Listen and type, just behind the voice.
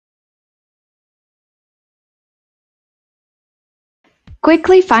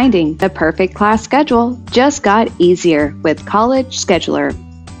Quickly finding the perfect class schedule just got easier with College Scheduler.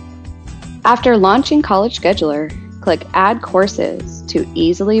 After launching College Scheduler, click Add Courses to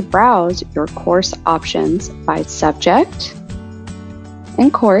easily browse your course options by subject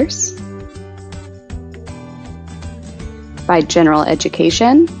and course, by general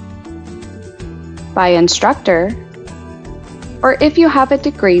education, by instructor, or if you have a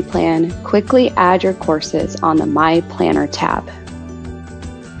degree plan, quickly add your courses on the My Planner tab.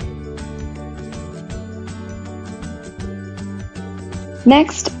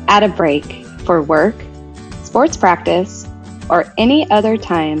 Next, add a break for work, sports practice, or any other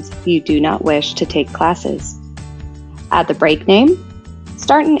times you do not wish to take classes. Add the break name,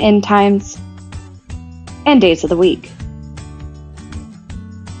 start and end times, and days of the week.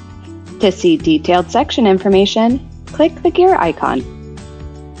 To see detailed section information, click the gear icon.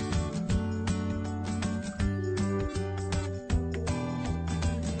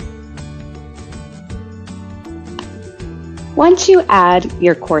 Once you add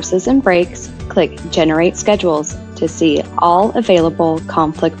your courses and breaks, click Generate Schedules to see all available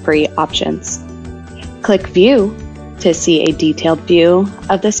conflict-free options. Click View to see a detailed view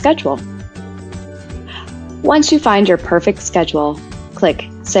of the schedule. Once you find your perfect schedule, click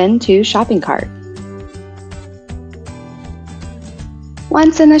Send to Shopping Cart.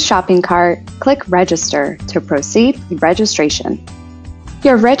 Once in the shopping cart, click Register to proceed with registration.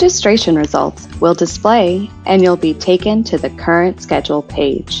 Your registration results will display and you'll be taken to the current schedule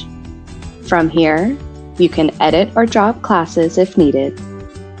page. From here, you can edit or drop classes if needed,